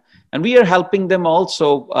them. And we are helping them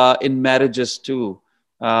also in marriages too.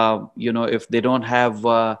 If they don't have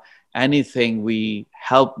anything, we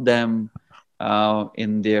help them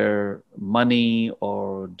in their money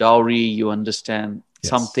or dowry, you understand, yes,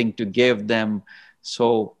 something to give them.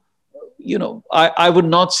 So, I would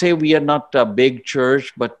not say we are not a big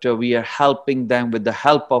church, but we are helping them with the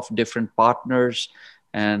help of different partners,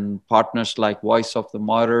 and partners like Voice of the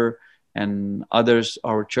Martyr and others,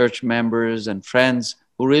 our church members and friends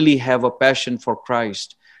who really have a passion for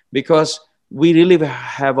Christ, because we really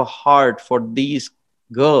have a heart for these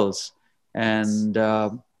girls. And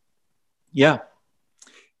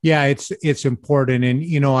it's important.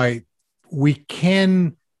 And we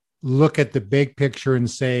can look at the big picture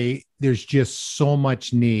and say there's just so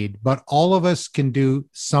much need, but all of us can do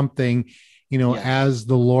something, as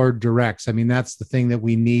the Lord directs. I mean, that's the thing that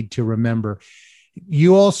we need to remember.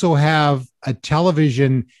 You also have a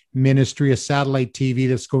television ministry, a satellite TV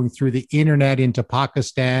that's going through the internet into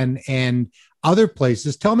Pakistan and other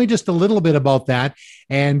places. Tell me just a little bit about that.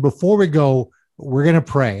 And before we go, we're going to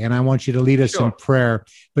pray, and I want you to lead us in prayer.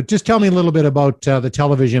 But just tell me a little bit about the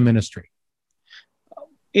television ministry.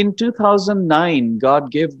 In 2009,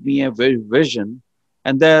 God gave me a vision,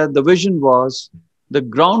 and the vision was the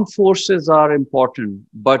ground forces are important,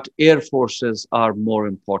 but air forces are more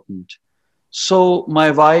important. So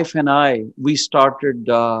my wife and I, we started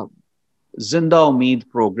Zinda Umeed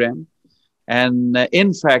program. And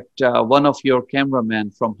in fact, one of your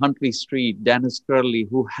cameramen from Huntley Street, Dennis Curley,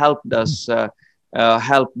 who helped us,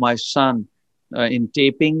 help my son in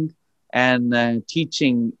taping and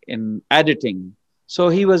teaching in editing. So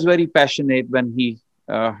he was very passionate when he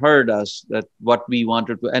heard us that what we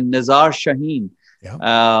wanted to. And Nizar Shaheen,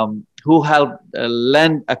 who helped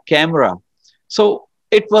lend a camera. So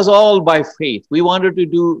it was all by faith. We wanted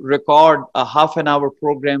to record a half-an-hour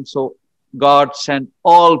program. So God sent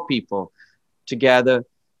all people together,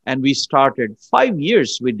 and we started 5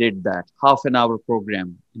 years. We did that half-an-hour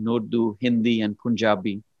program in Urdu, Hindi, and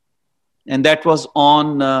Punjabi, and that was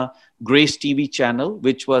on Grace TV channel,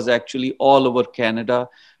 which was actually all over Canada,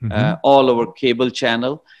 all over cable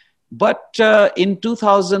channel. But in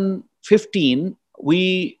 2015,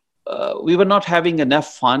 we were not having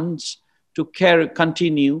enough funds to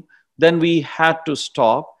continue. Then we had to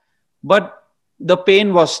stop, but the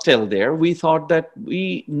pain was still there. We thought that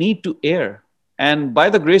we need to air. And by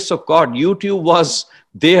the grace of God, YouTube was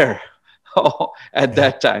there at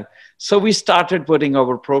that time. So we started putting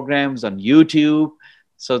our programs on YouTube.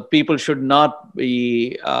 So people should not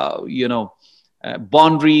be,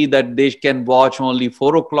 boundary that they can watch only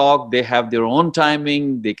 4 o'clock. They have their own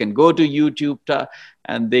timing. They can go to YouTube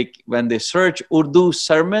and when they search Urdu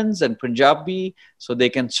sermons and Punjabi, so they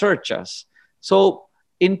can search us. So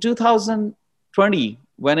in 2020,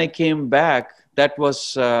 when I came back, that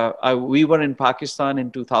was, we were in Pakistan in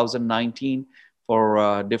 2019 for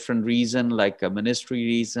a different reason, like a ministry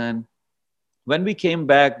reason. When we came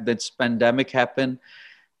back, this pandemic happened.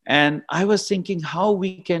 And I was thinking how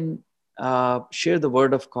we can share the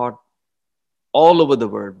word of God all over the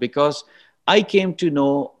world, because I came to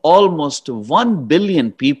know almost 1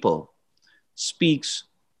 billion people speaks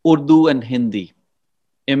Urdu and Hindi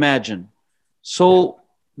Imagine. So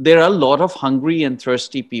there are a lot of hungry and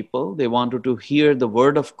thirsty people. They wanted to hear the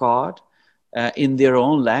word of God in their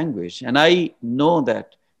own language. And I know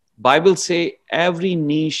that Bible say every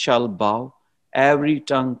knee shall bow, every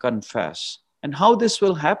tongue confess. And how this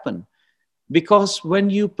will happen? Because when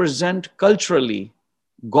you present culturally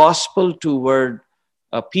gospel toward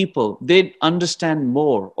people, they understand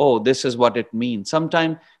more. Oh, this is what it means.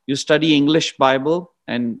 Sometimes you study English Bible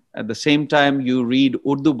and at the same time you read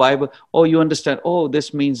Urdu Bible. Oh, you understand. Oh,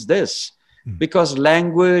 this means this. Because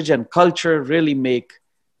language and culture really make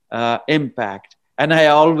impact. And I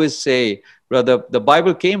always say, brother, the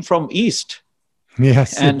Bible came from East.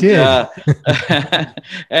 Yes, And, it did.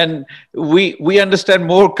 and we understand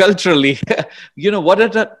more culturally.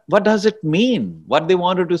 What does it mean? What they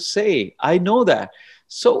wanted to say? I know that.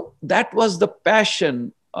 So that was the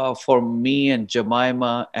passion for me and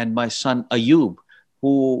Jemima and my son Ayub,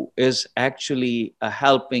 who is actually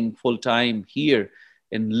helping full time here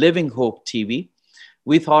in Living Hope TV.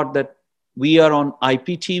 We thought that we are on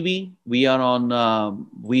IPTV. We are on.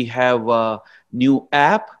 We have a new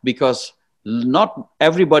app because not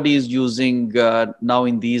everybody is using now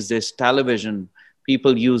in these days television.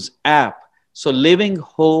 People use app. So Living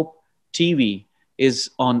Hope TV is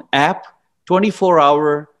on app,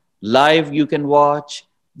 24-hour live you can watch.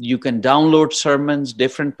 You can download sermons,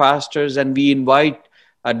 different pastors, and we invite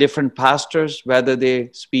different pastors, whether they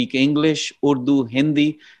speak English, Urdu,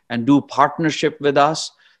 Hindi, and do partnership with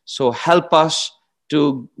us. So help us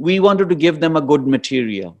we wanted to give them a good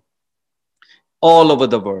material all over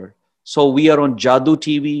the world. So we are on Jadoo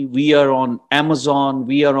TV, we are on Amazon,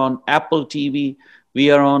 we are on Apple TV, we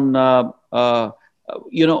are on,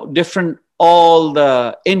 different, all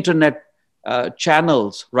the internet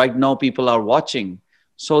channels right now people are watching.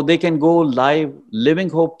 So they can go live, Living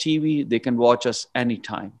Hope TV, they can watch us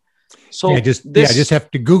anytime. So just have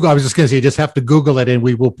to Google. I was just going to say, just have to Google it, and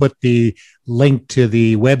we will put the link to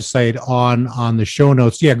the website on the show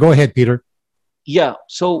notes. Yeah, go ahead, Peter. Yeah,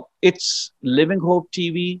 so it's Living Hope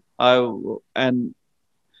TV, and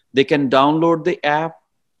they can download the app,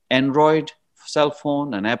 Android cell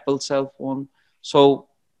phone and Apple cell phone, so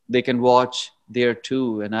they can watch there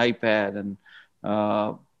too, an iPad, and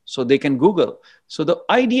so they can Google. So the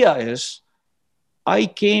idea is, I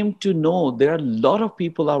came to know there are a lot of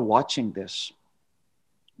people are watching this,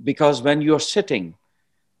 because when you're sitting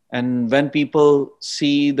and when people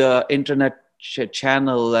see the internet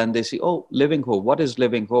channel and they say, oh, Living Hope, what is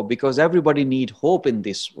Living Hope? Because everybody needs hope in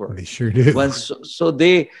this world. They sure do. So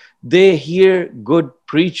they hear good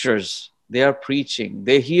preachers, they are preaching,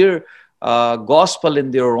 they hear gospel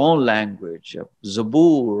in their own language,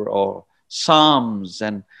 Zabur or Psalms,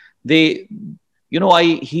 and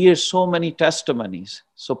I hear so many testimonies.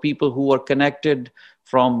 So people who are connected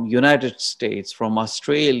from United States, from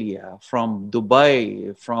Australia, from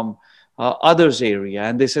Dubai, from others area.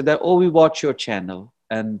 And they said that, oh, we watch your channel.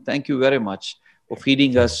 And thank you very much for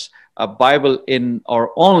feeding us a Bible in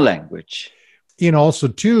our own language. Also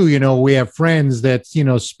too, we have friends that,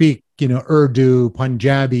 speak, Urdu,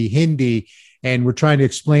 Punjabi, Hindi, and we're trying to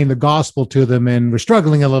explain the gospel to them, and we're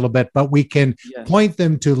struggling a little bit, but we can point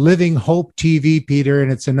them to Living Hope TV, Peter,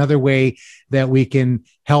 and it's another way that we can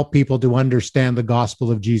help people to understand the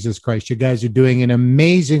gospel of Jesus Christ. You guys are doing an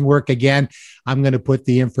amazing work. Again, I'm going to put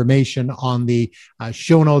the information on the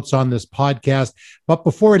show notes on this podcast. But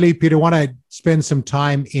before I leave, Peter, I want to spend some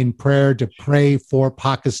time in prayer to pray for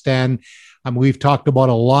Pakistan. We've talked about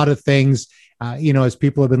a lot of things. As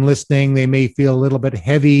people have been listening, they may feel a little bit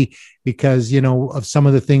heavy because, of some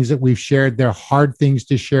of the things that we've shared. They're hard things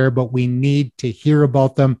to share, but we need to hear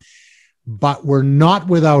about them. But we're not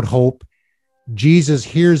without hope. Jesus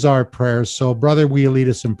hears our prayers. So, brother, will you lead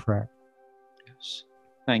us in prayer? Yes.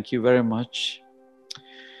 Thank you very much.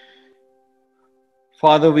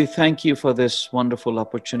 Father, we thank you for this wonderful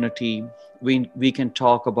opportunity. We can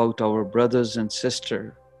talk about our brothers and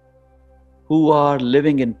sisters who are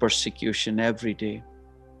living in persecution every day.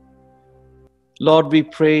 Lord, we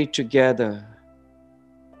pray together.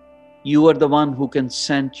 You are the one who can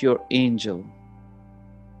send your angel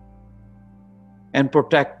and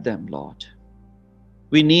protect them, Lord.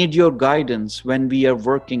 We need your guidance when we are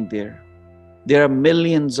working there. There are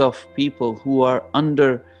millions of people who are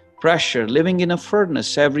under pressure, living in a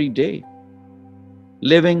furnace every day,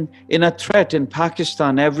 living in a threat in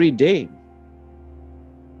Pakistan every day.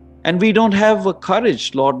 And we don't have a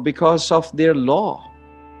courage, Lord, because of their law,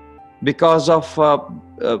 because of,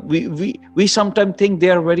 we sometimes think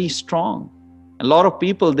they are very strong. A lot of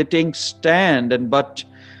people, they take stand, but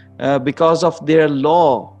because of their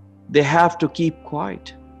law, they have to keep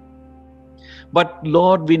quiet. But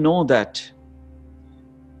Lord, we know that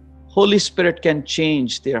Holy Spirit can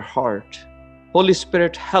change their heart. Holy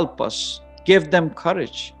Spirit, help us. Give them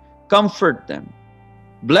courage. Comfort them.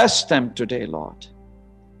 Bless them today, Lord.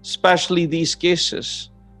 Especially these cases.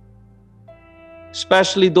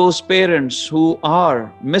 Especially those parents who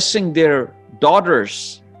are missing their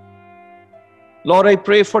daughters. Lord, I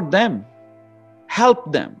pray for them.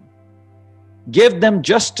 Help them. Give them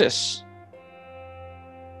justice.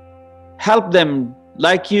 Help them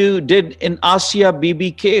like you did in Asia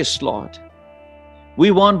Bibi case, Lord.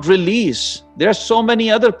 We want release. There are so many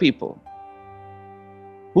other people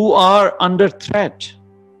who are under threat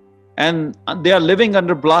and they are living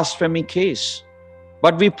under blasphemy case.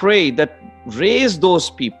 But we pray that raise those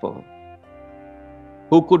people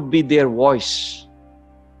who could be their voice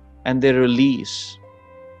and their release.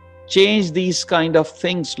 Change these kind of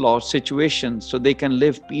things, Lord, situations, so they can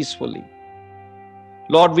live peacefully.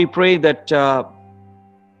 Lord, we pray that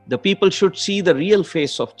the people should see the real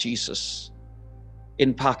face of Jesus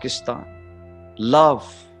in Pakistan.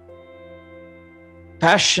 Love,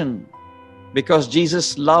 passion, because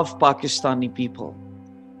Jesus loved Pakistani people.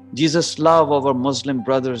 Jesus loved our Muslim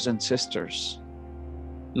brothers and sisters.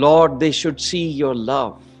 Lord, they should see your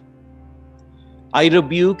love. I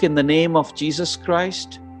rebuke in the name of Jesus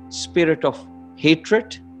Christ, spirit of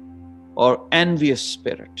hatred or envious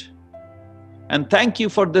spirit. And thank you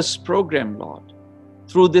for this program, Lord.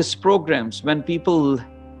 Through these programs, when people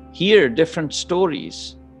hear different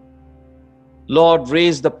stories, Lord,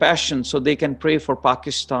 raise the passion so they can pray for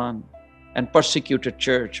Pakistan and persecuted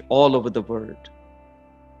church all over the world.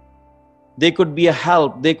 They could be a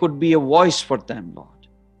help. They could be a voice for them, Lord.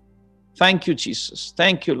 Thank you, Jesus.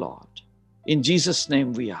 Thank you, Lord. In Jesus'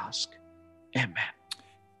 name we ask. Amen.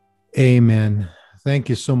 Amen. Thank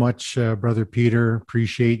you so much, Brother Peter.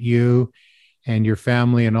 Appreciate you and your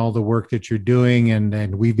family and all the work that you're doing.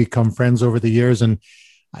 And we've become friends over the years. And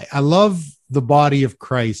I love the body of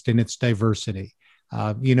Christ and its diversity.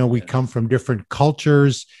 We come from different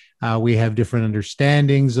cultures. We have different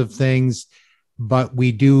understandings of things, but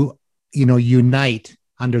we do, unite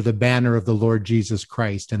under the banner of the Lord Jesus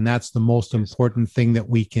Christ. And that's the most important thing that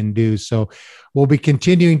we can do. So we'll be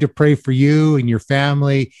continuing to pray for you and your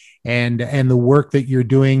family and the work that you're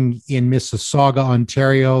doing in Mississauga,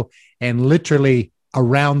 Ontario, and literally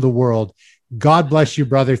around the world. God bless you,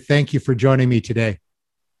 brother. Thank you for joining me today.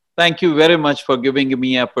 Thank you very much for giving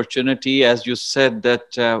me an opportunity. As you said,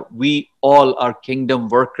 that we all are kingdom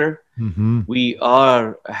worker. Mm-hmm.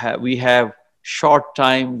 We have short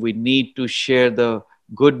time. We need to share the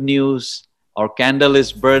good news. Our candle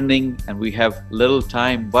is burning and we have little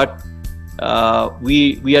time, but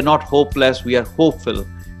we are not hopeless. We are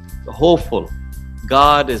hopeful.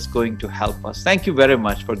 God is going to help us. Thank you very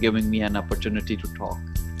much for giving me an opportunity to talk.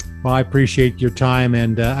 Well, I appreciate your time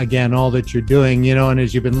and again, all that you're doing, and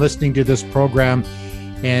as you've been listening to this program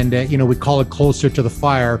and, we call it Closer to the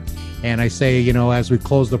Fire. And I say, as we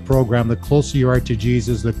close the program, the closer you are to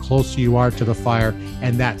Jesus, the closer you are to the fire.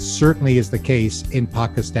 And that certainly is the case in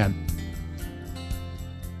Pakistan.